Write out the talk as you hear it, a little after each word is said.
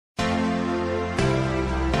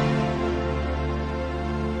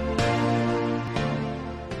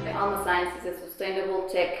AlmaScience is a sustainable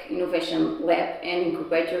tech innovation lab and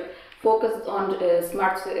incubator focused on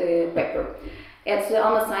smart paper. At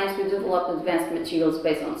AlmaScience we develop advanced materials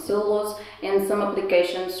based on cellulose and some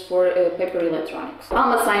applications for paper electronics.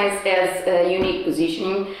 AlmaScience has a unique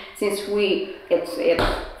positioning since we, as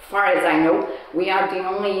far as I know, we are the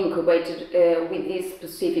only incubator with these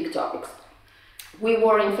specific topics. We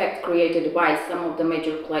were in fact created by some of the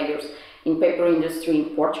major players in paper industry in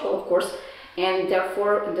Portugal, of course, and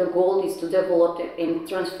therefore the goal is to develop and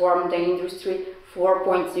transform the industry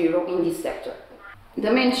 4.0 in this sector.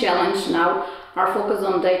 The main challenge now are focused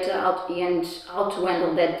on data and how to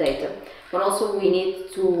handle that data, but also we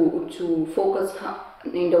need to focus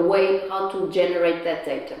in the way how to generate that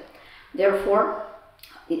data. Therefore,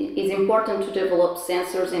 it is important to develop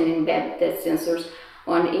sensors and embed that sensors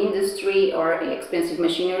on industry or expensive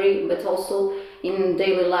machinery, but also in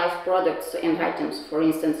daily life products and items, for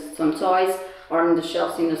instance some toys or on the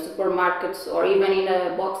shelves in the supermarkets or even in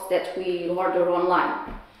a box that we order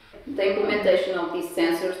online. The implementation of these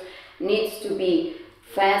sensors needs to be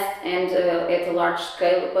fast and at a large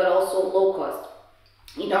scale, but also low cost,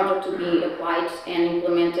 in order to be applied and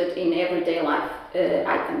implemented in everyday life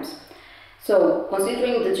items. So,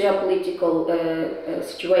 considering the geopolitical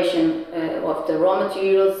situation of the raw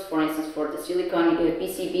materials, for instance for the silicon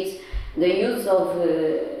PCBs, the use of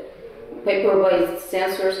paper-based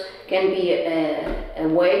sensors can be a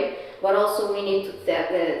way, but also we need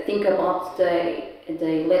to think about the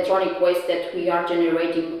electronic waste that we are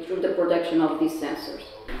generating through the production of these sensors.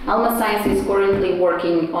 AlmaScience is currently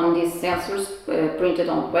working on these sensors printed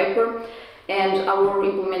on paper, and our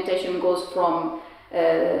implementation goes from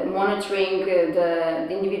monitoring the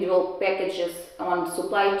individual packages on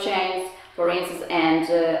supply chains, for instance, and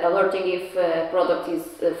alerting if a product is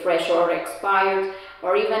fresh or expired,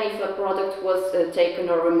 or even if a product was taken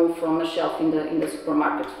or removed from a shelf in the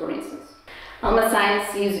supermarket, for instance.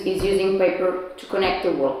 AlmaScience is using paper to connect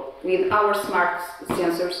the world. With our smart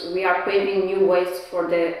sensors, we are paving new ways for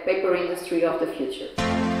the paper industry of the future.